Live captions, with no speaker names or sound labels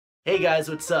Hey guys,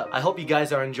 what's up? I hope you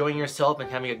guys are enjoying yourself and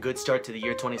having a good start to the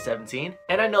year 2017.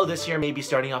 And I know this year may be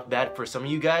starting off bad for some of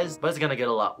you guys, but it's gonna get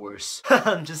a lot worse.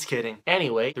 I'm just kidding.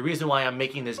 Anyway, the reason why I'm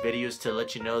making this video is to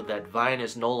let you know that Vine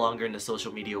is no longer in the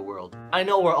social media world. I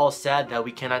know we're all sad that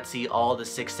we cannot see all the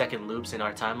 6-second loops in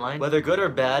our timeline. Whether good or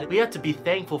bad, we have to be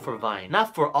thankful for Vine.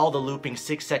 Not for all the looping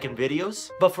 6-second videos,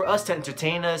 but for us to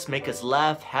entertain us, make us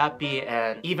laugh, happy,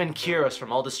 and even cure us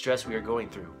from all the stress we are going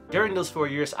through. During those 4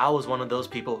 years, I was one of those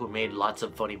people who made lots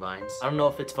of funny vines. I don't know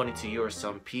if it's funny to you or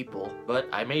some people, but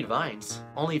I made vines.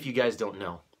 Only if you guys don't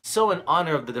know. So in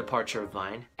honor of the departure of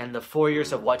Vine, and the 4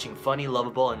 years of watching funny,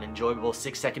 lovable, and enjoyable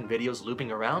 6-second videos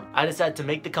looping around, I decided to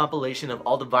make the compilation of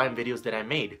all the Vine videos that I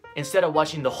made. Instead of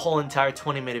watching the whole entire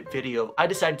 20-minute video, I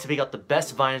decided to pick out the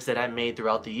best Vines that I made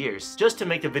throughout the years, just to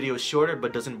make the video shorter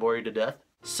but doesn't bore you to death.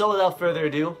 So without further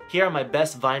ado, here are my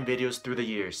best Vine videos through the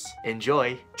years.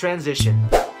 Enjoy! Transition.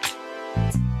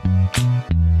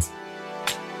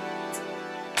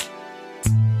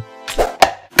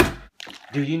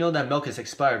 Dude, you know that milk is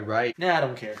expired, right? Nah, I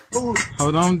don't care.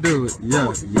 Hold on, do it.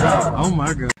 Yeah. Oh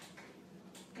my god.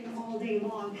 All day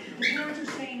long. The parents are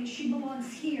saying she belongs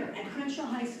here at Crenshaw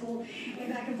High School.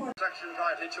 And back and forth. Section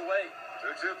right, hit your way.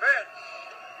 2-2 pitch.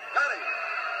 Got it.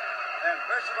 And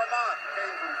Bishop Vermont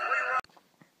came from 3 runs.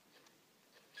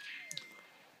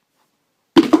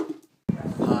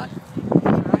 Hot.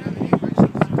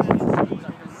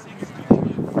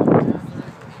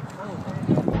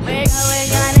 We're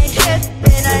going on a trip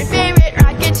in our favorite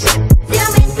rocket ship,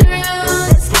 zooming through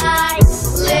the sky.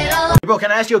 Little. Bro,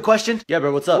 can I ask you a question? Yeah,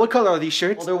 bro, what's up? What color are these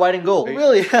shirts? Well, they're white and gold.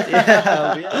 Really?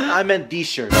 Yeah, I meant these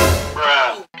shirts.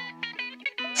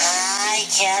 Hi,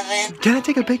 Kevin. Can I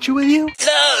take a picture with you?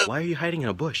 No! Why are you hiding in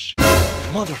a bush?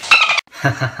 Mother.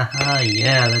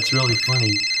 Yeah, that's really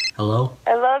funny. Hello?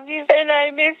 I love you and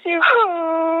I miss you.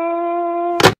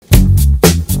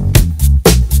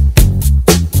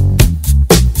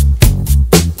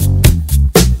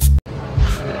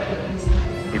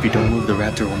 If you don't move, the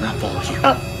raptor will not follow you.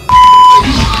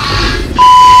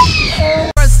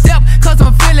 First step, cause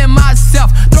I'm feeling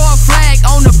myself. Throw a flag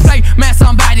on the plate, man,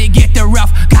 somebody get the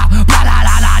ref. Blah, blah, la,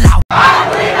 la, la, la.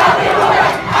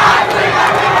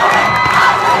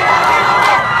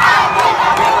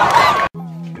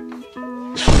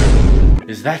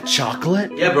 Is that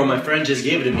chocolate? Yeah, bro, my friend just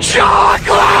gave it to me.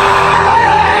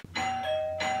 Chocolate!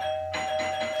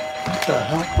 What the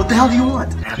hell? What the hell do you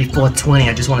want? Happy 420,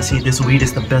 I just want to see if this weed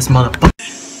is the best motherfucker.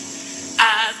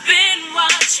 I've been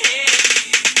watching.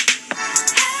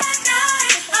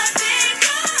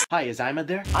 Hi, is Ima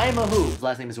there? Ima who? His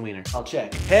last name is Wiener. I'll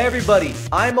check. Hey everybody,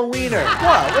 I'm a Wiener.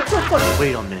 What? What's so funny?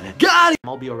 Wait a minute. Got it!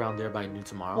 I'll be around there by noon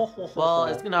tomorrow. Well,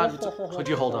 it's gonna... Could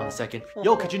you hold on a second?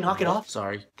 Yo, could you knock it off?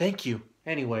 Sorry. Thank you.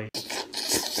 Anyway.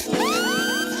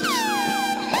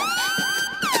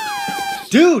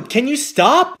 Dude, can you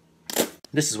stop?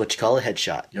 This is what you call a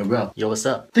headshot. Yo, bro. Yo, what's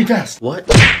up? Think fast. What?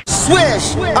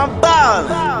 Swish! I'm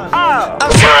ballin'!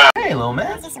 Hey, little man.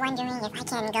 I was just wondering if I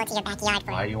can go to your backyard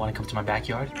for... Why do you want to come to my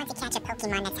backyard? I want to catch a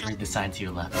Pokemon that's Read the sign to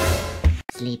your left.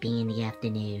 sleeping in the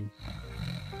afternoon.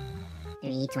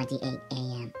 3:28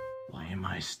 a.m. Why am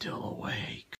I still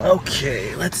awake?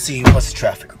 Okay, let's see. What's the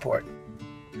traffic report?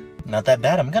 Not that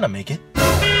bad. I'm gonna make it.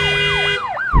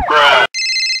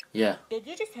 Yeah. Did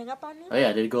you just hang up on me? Oh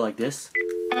yeah, did it go like this?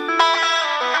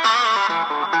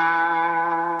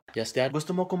 Yes, Dad?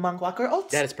 Gusto mo kumang Quaker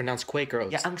Oats? Dad, it's pronounced Quaker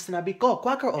Oats. Yeah, ang sinabi ko,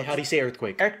 Quaker Oats. How do you say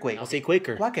earthquake? Earthquake. I'll say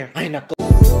Quaker. Quaker. Ay, nako.